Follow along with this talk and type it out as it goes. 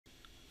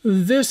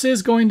This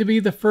is going to be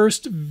the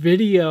first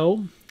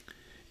video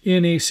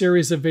in a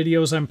series of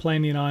videos I'm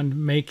planning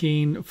on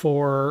making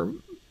for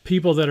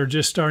people that are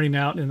just starting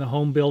out in the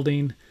home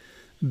building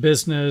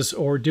business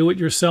or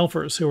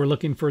do-it-yourselfers who are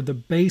looking for the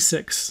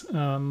basics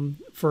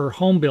for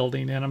home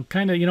building. And I'm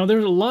kind of,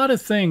 there's a lot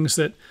of things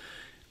that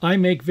I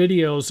make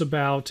videos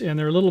about, and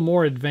they're a little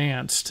more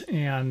advanced,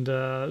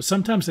 and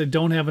sometimes they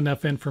don't have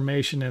enough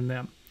information in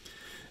them.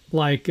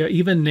 Like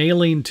even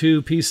nailing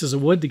two pieces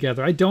of wood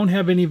together. I don't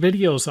have any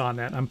videos on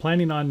that. I'm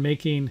planning on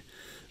making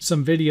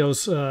some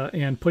videos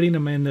and putting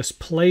them in this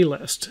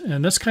playlist.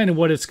 And that's kind of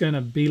what it's going to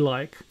be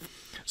like.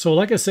 So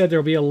like I said,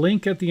 there'll be a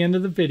link at the end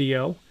of the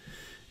video.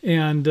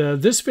 And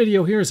this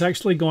video here is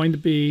actually going to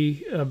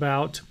be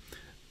about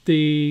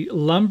the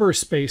lumber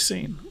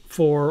spacing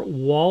for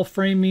wall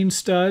framing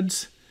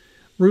studs,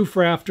 roof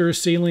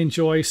rafters, ceiling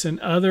joists,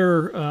 and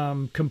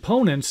other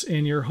components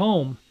in your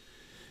home,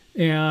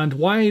 and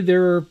why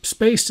they're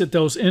spaced at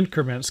those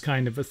increments,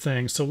 kind of a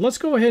thing. So let's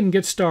go ahead and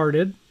get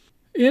started.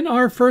 In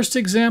our first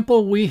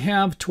example, we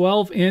have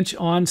 12-inch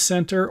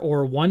on-center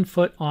or 1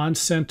 foot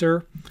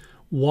on-center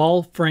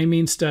wall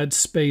framing stud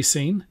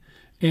spacing.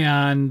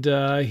 And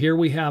here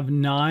we have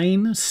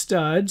 9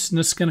 studs. And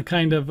this is going to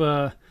kind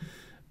of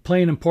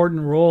play an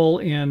important role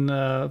in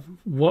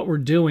what we're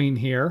doing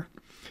here.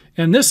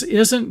 And this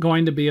isn't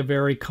going to be a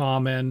very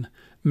common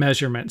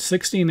measurement.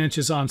 16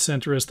 inches on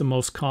center is the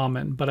most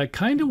common, but I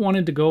kind of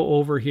wanted to go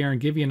over here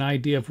and give you an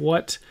idea of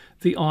what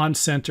the on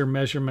center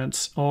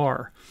measurements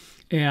are.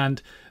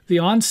 And the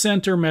on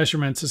center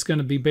measurements is going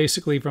to be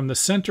basically from the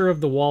center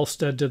of the wall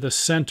stud to the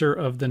center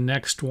of the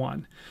next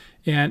one.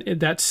 And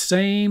that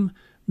same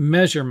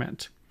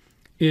measurement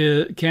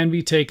can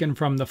be taken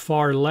from the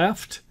far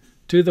left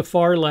to the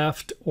far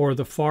left or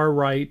the far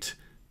right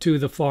to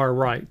the far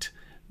right,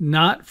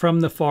 not from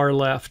the far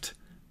left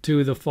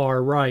to the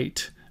far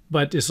right.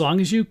 But as long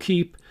as you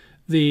keep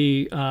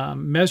the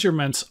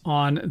measurements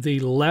on the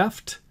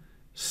left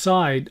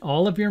side,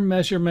 all of your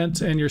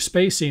measurements and your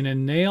spacing,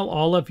 and nail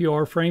all of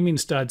your framing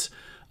studs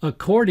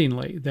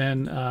accordingly,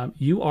 then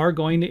you are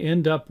going to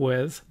end up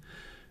with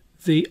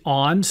the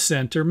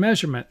on-center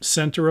measurement.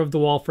 Center of the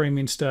wall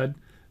framing stud,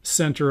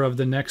 center of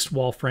the next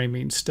wall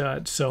framing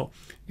stud. So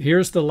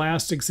here's the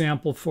last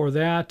example for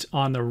that.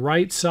 On the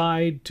right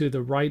side to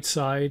the right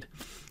side.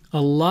 A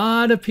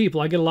lot of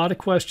people, I get a lot of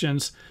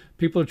questions.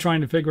 People are trying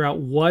to figure out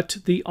what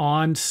the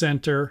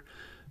on-center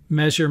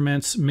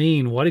measurements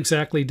mean. What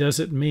exactly does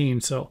it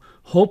mean? So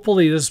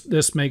hopefully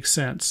this makes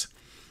sense.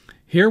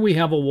 Here we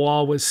have a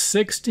wall with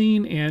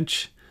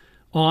 16-inch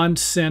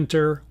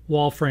on-center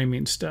wall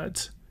framing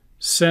studs.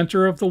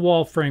 Center of the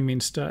wall framing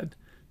stud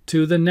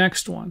to the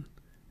next one,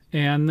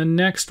 and the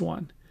next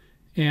one,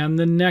 and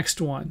the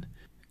next one.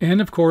 And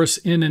of course,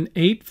 in an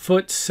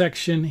 8-foot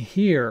section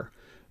here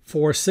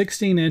for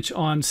 16-inch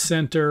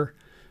on-center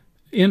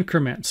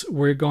increments,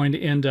 we're going to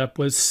end up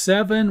with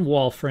 7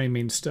 wall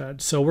framing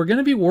studs. So we're going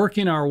to be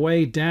working our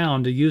way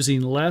down to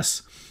using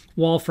less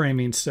wall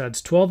framing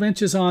studs. 12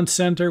 inches on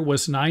center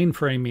was 9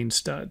 framing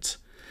studs.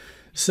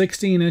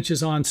 16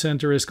 inches on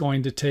center is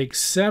going to take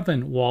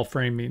 7 wall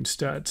framing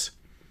studs.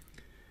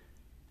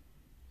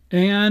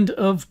 And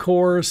of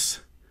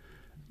course,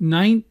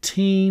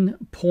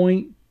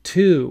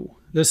 19.2.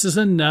 This is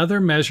another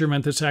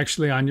measurement that's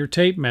actually on your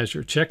tape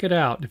measure. Check it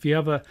out. If you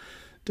have a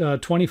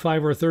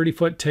 25 or 30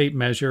 foot tape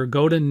measure,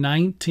 go to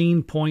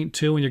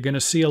 19.2 and you're going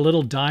to see a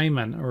little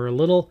diamond or a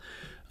little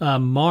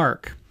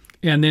mark.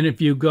 And then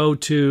if you go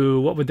to,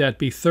 what would that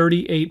be,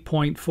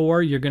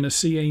 38.4, you're going to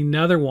see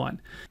another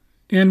one.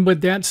 And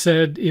with that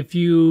said, if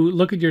you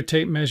look at your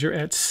tape measure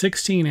at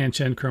 16-inch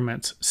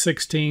increments,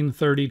 16,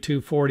 32,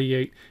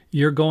 48,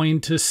 you're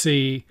going to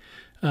see,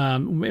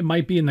 it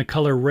might be in the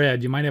color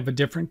red. You might have a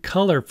different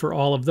color for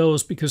all of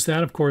those because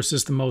that, of course,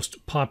 is the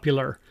most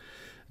popular.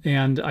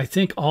 And I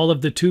think all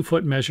of the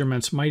 2-foot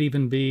measurements might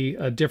even be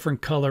a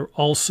different color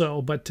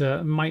also, but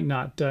might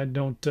not.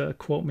 Don't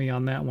quote me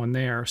on that one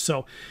there.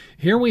 So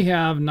here we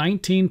have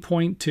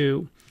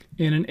 19.2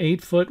 in an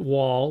 8-foot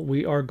wall.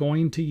 We are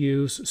going to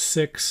use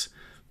 6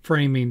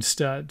 framing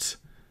studs.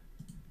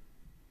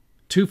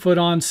 2-foot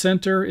on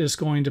center is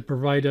going to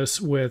provide us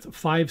with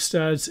 5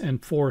 studs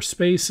and 4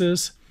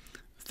 spaces.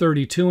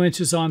 32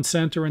 inches on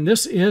center, and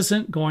this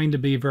isn't going to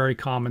be very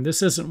common.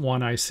 This isn't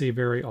one I see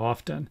very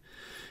often.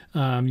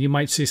 You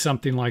might see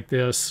something like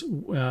this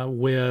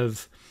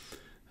with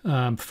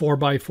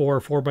 4x4,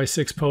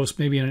 4x6 posts,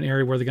 maybe in an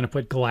area where they're going to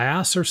put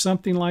glass or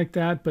something like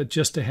that. But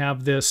just to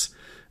have this,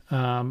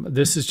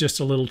 this is just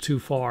a little too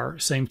far.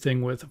 Same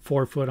thing with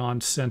 4-foot on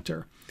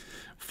center.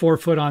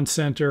 4-foot on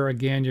center,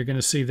 again, you're going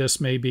to see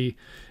this maybe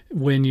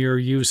when you're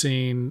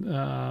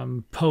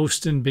using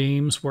posts and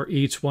beams, where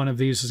each one of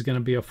these is going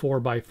to be a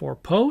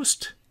 4x4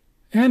 post.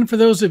 And for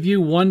those of you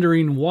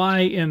wondering why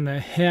in the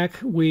heck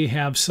we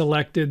have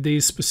selected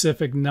these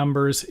specific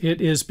numbers,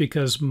 it is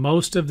because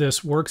most of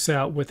this works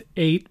out with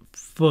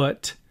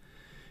 8-foot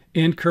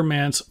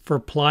increments for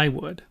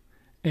plywood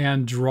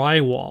and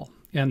drywall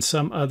and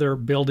some other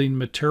building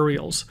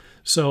materials.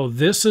 So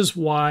this is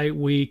why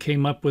we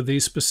came up with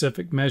these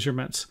specific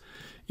measurements.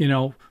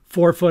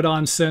 4 foot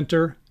on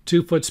center,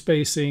 2 foot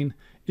spacing.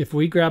 If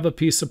we grab a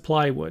piece of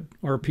plywood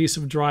or a piece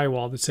of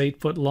drywall that's 8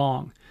 foot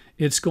long,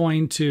 we're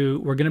going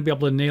to be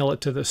able to nail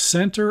it to the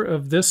center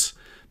of this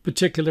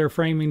particular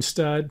framing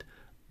stud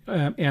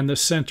and the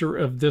center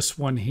of this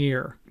one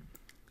here.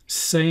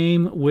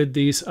 Same with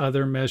these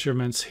other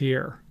measurements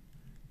here.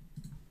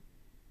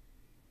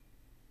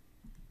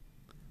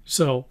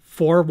 So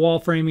 4 wall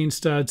framing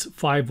studs,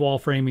 5 wall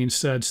framing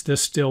studs,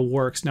 this still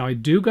works. Now I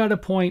do got to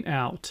point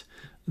out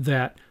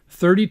that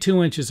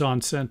 32 inches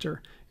on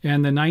center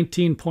and the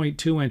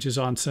 19.2 inches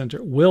on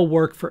center will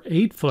work for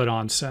 8 foot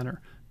on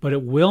center, but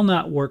it will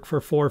not work for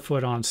 4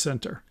 foot on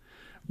center,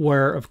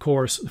 where of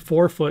course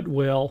 4 foot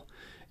will,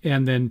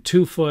 and then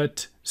 2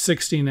 foot,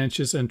 16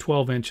 inches, and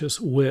 12 inches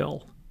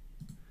will.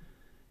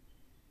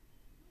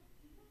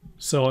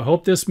 So I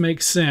hope this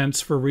makes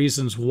sense for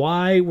reasons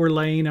why we're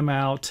laying them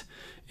out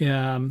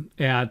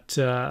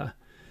at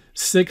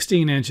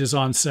 16 inches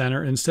on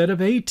center instead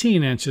of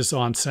 18 inches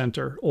on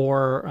center,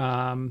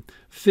 or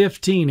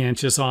 15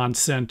 inches on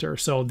center.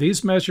 So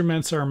these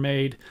measurements are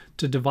made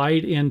to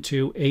divide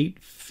into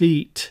 8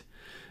 feet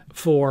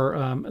for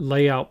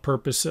layout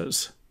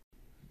purposes.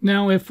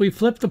 Now, if we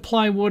flip the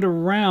plywood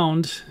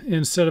around,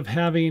 instead of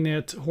having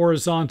it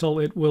horizontal,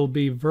 it will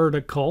be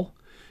vertical.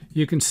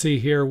 You can see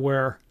here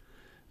where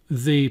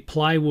the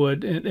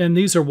plywood, and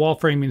these are wall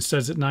framing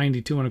studs at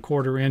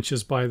 92¼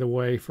 inches, by the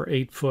way, for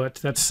 8 foot.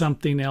 That's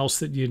something else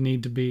that you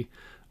need to be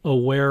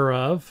aware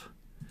of.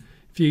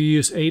 If you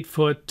use 8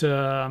 foot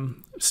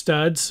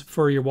studs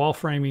for your wall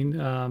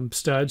framing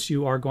studs,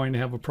 you are going to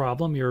have a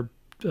problem. Your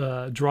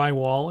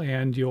drywall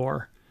and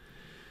your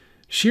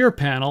shear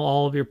panel,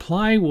 all of your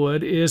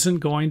plywood, isn't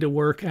going to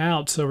work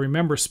out. So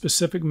remember,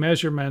 specific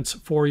measurements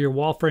for your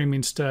wall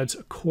framing studs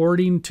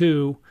according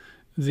to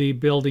the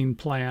building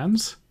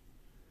plans.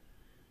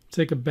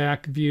 Take a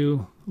back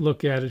view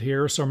look at it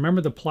here. So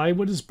remember, the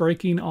plywood is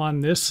breaking on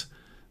this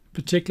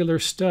particular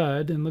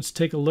stud, and let's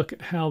take a look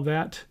at how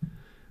that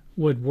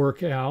would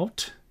work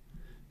out.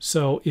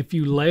 So if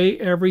you lay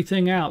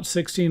everything out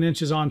 16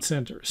 inches on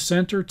center,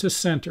 center to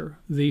center,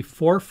 the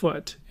 4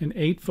 foot and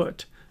 8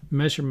 foot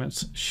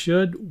measurements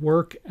should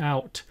work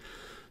out.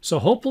 So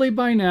hopefully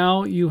by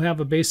now you have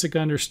a basic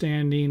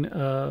understanding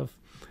of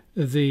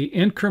the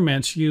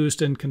increments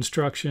used in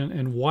construction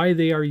and why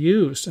they are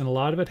used. And a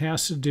lot of it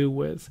has to do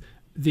with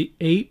the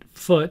 8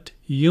 foot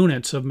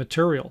units of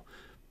material,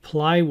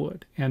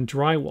 plywood and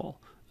drywall,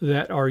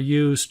 that are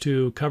used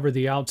to cover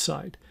the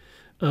outside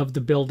of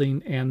the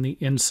building and the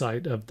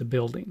inside of the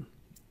building.